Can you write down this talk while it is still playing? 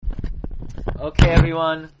Okay,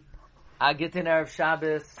 everyone. Agitin Erev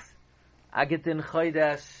Shabbos. Agitin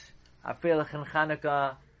Chodesh. Afreilach and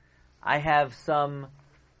Chanukah. I have some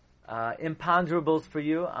imponderables for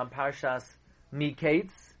you on Parshas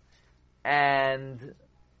Miketz. And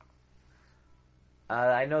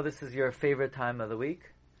I know this is your favorite time of the week.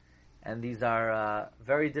 And these are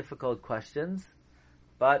very difficult questions.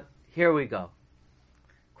 But here we go.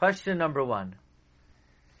 Question number 1.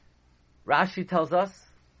 Rashi tells us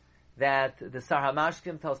that the Sar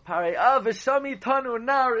HaMashkim tells Parei, V'shami tanu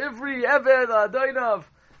nar ivri eved adoinav.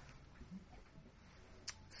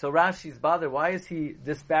 So Rashi's bothered. Why is he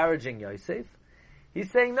disparaging Yosef? He's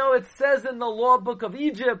saying, no, it says in the law book of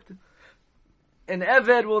Egypt, an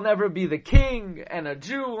Eved will never be the king, and a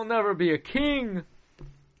Jew will never be a king.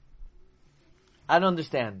 I don't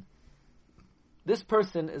understand. This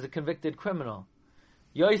person is a convicted criminal.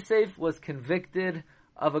 Yosef was convicted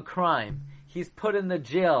of a crime. He's put in the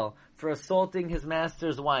jail for assaulting his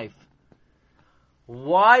master's wife.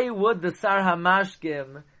 Why would the Sar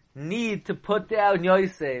HaMashkim need to put down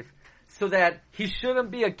Yosef so that he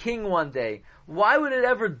shouldn't be a king one day? Why would it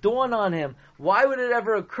ever dawn on him? Why would it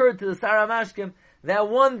ever occur to the Sar HaMashkim that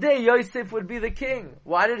one day Yosef would be the king?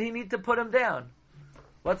 Why did he need to put him down?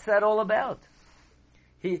 What's that all about?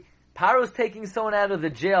 Paro's taking someone out of the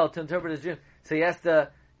jail to interpret his dream, so he has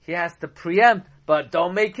to preempt, but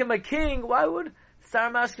don't make him a king. Why would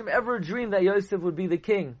Sar HaMashkim ever dream that Yosef would be the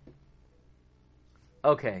king?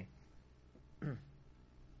 Okay.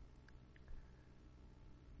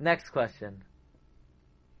 Next question.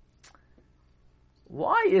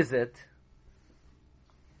 Why is it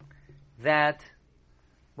that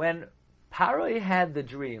when Paro had the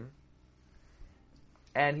dream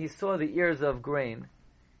and he saw the ears of grain,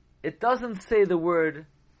 it doesn't say the word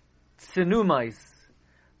tsinumais,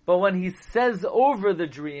 but when he says over the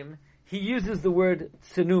dream, he uses the word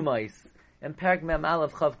tsinumais in Perek Mem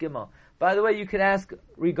Aleph Chav Gimel. By the way, you could ask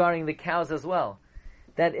regarding the cows as well,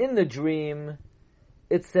 that in the dream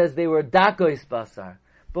it says they were dakois basar,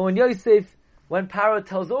 but when Paro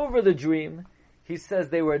tells over the dream, he says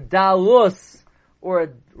they were dalus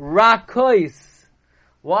or rakois.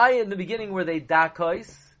 Why in the beginning were they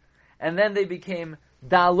dakois, and then they became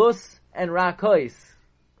dalus and rakois?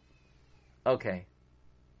 Okay.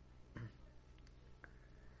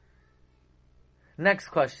 Next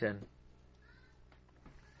question.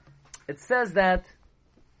 It says that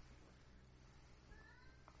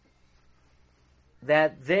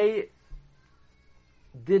they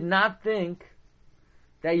did not think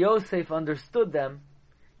that Yosef understood them.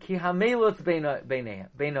 Ki hamelutz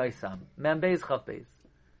beinoisam membeis chafbeis,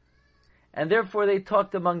 and therefore they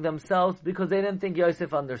talked among themselves because they didn't think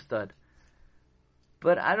Yosef understood.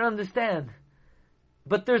 But I don't understand.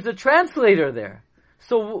 But there's a translator there,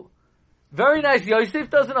 so very nice. Yosef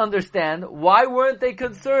doesn't understand. Why weren't they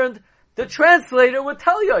concerned? The translator would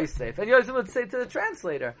tell Yosef, and Yosef would say to the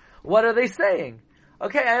translator, "What are they saying?"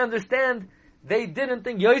 Okay, I understand. They didn't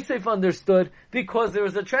think Yosef understood because there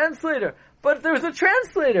was a translator. But there was a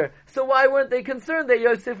translator. So why weren't they concerned that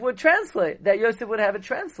Yosef would translate, that Yosef would have it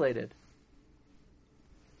translated?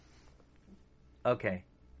 Okay.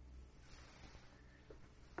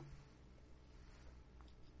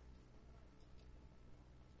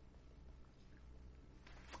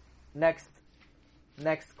 Next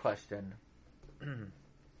question.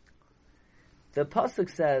 The pasuk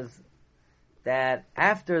says that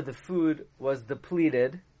after the food was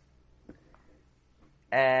depleted,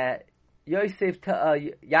 Yaakov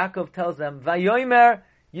tells them, Vayomer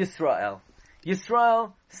Yisrael.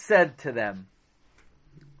 Yisrael said to them.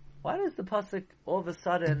 Why does the pasuk all of a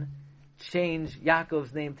sudden change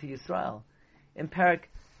Yaakov's name to Yisrael? In Perek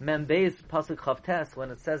Mem Beis pasuk Chavtes,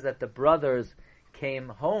 when it says that the brothers came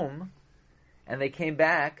home and they came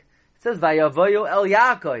back, it says Vayavoyu El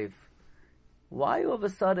Yaakov. Why all of a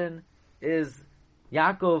sudden is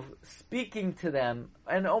Yaakov speaking to them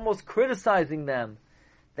and almost criticizing them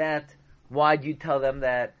that why'd you tell them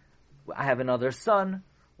that I have another son?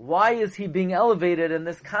 Why is he being elevated in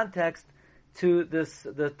this context to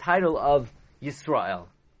the title of Yisrael?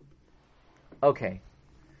 Okay.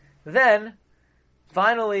 Then,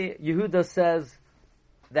 finally, Yehuda says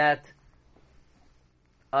that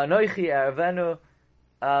Anoichi Ervenu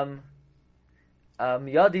Yadi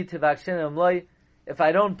Tivakshenu Mloi. If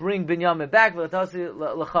I don't bring Binyamin back,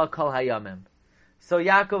 l'cha kol hayamim. So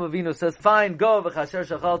Yaakov Avinu says, fine, go, v'chasher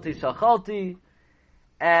shachalti, shachalti.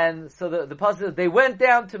 And so the pasuk says, they went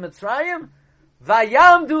down to Mitzrayim,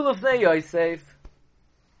 vayamdu l'fnei Yosef.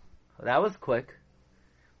 That was quick.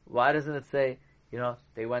 Why doesn't it say,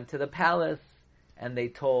 they went to the palace, and they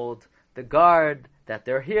told the guard that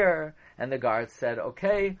they're here, and the guard said,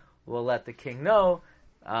 okay, we'll let the king know,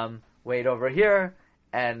 wait over here,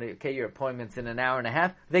 and okay, your appointment's in an hour and a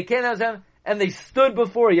half. They came out and they stood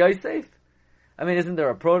before Yosef. I mean, isn't there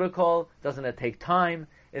a protocol? Doesn't it take time?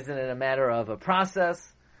 Isn't it a matter of a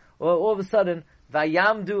process? Well, all of a sudden,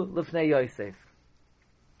 Vayamdu Lifnei Yosef.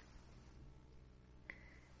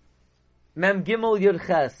 Mem Gimel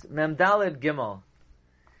Yudches, Mem Daled Gimel.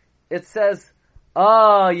 It says,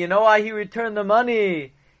 you know why he returned the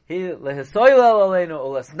money? He lehisoylel aleinu,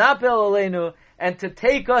 ulesnapel aleinu, and to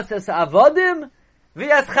take us as avodim,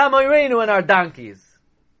 v'as chamoyreinu, and our donkeys.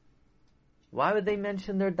 Why would they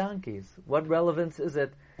mention their donkeys? What relevance is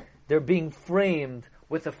it? They're being framed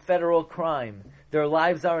with a federal crime. Their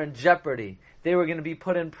lives are in jeopardy. They were going to be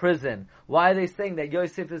put in prison. Why are they saying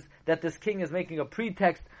that this king is making a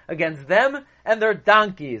pretext against them and their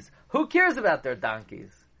donkeys? Who cares about their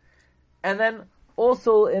donkeys? And then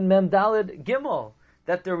also in Memdalid Gimel,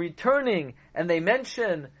 that they're returning, and they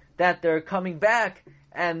mention that they're coming back,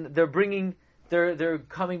 and they're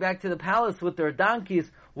coming back to the palace with their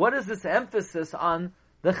donkeys. What is this emphasis on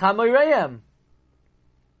the Chamoreim?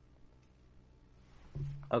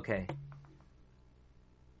 Okay.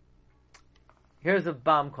 Here's a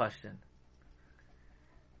bomb question.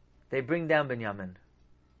 They bring down Binyamin.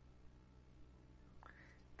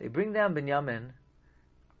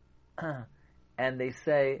 And they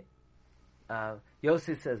say,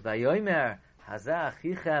 Yosef says, Vayomer, Hazah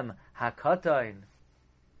Achichem Hakatoin,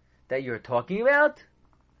 that you're talking about?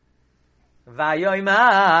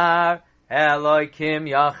 Vayomer, Elokim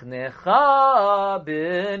Yachnecha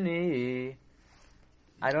Bini.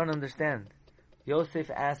 I don't understand. Yosef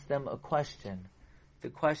asked them a question. The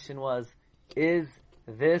question was, is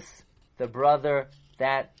this the brother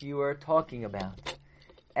that you are talking about?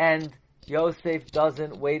 And Yosef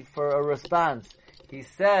doesn't wait for a response. He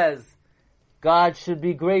says, God should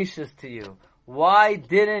be gracious to you. Why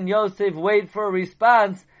didn't Yosef wait for a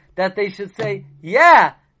response that they should say,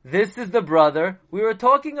 yeah, this is the brother we were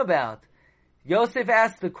talking about? Yosef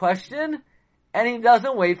asked the question, and he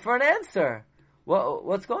doesn't wait for an answer.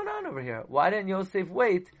 What's going on over here? Why didn't Yosef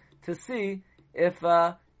wait to see if,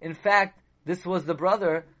 in fact, this was the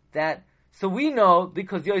brother that... So we know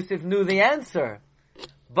because Yosef knew the answer.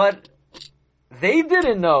 But they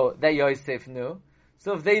didn't know that Yosef knew.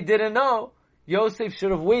 So if they didn't know, Yosef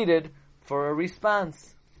should have waited for a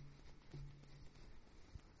response.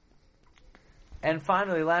 And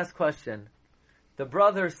finally, last question. The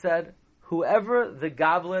brother said, whoever the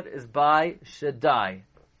goblet is by should die.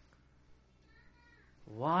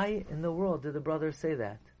 Why in the world did the brother say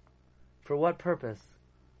that? For what purpose?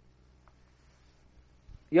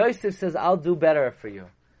 Yosef says, I'll do better for you.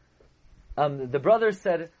 The brother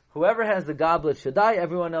said, whoever has the goblet should die,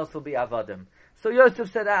 everyone else will be avadim. So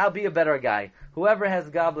Yosef said, I'll be a better guy. Whoever has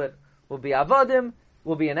the goblet will be avadim,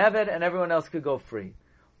 will be an eved, and everyone else could go free.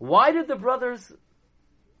 Why did the brothers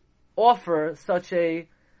offer such a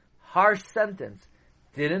harsh sentence?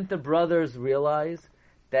 Didn't the brothers realize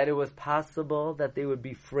that it was possible that they would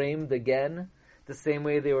be framed again, the same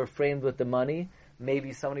way they were framed with the money?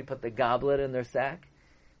 Maybe somebody put the goblet in their sack.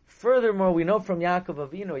 Furthermore, we know from Yaakov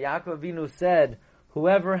Avinu said,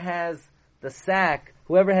 whoever has the sack,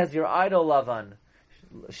 whoever has your idol Lavan,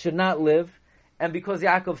 should not live. And because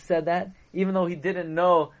Yaakov said that, even though he didn't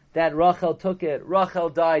know that Rachel took it, Rachel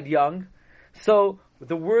died young. So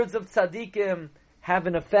the words of tzaddikim have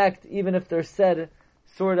an effect, even if they're said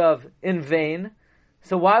sort of in vain.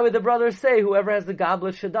 So why would the brothers say whoever has the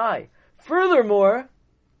goblet should die? Furthermore,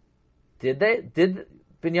 did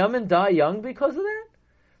Binyamin die young because of that?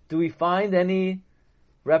 Do we find any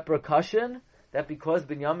repercussion that because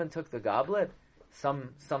Binyamin took the goblet, some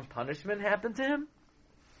punishment happened to him?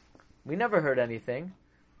 We never heard anything.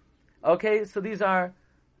 Okay, so these are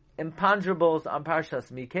imponderables on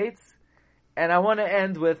Parshas Miketz, and I want to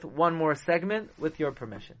end with one more segment with your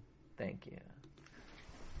permission. Thank you.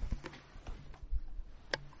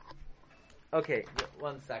 Okay,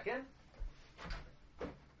 1 second.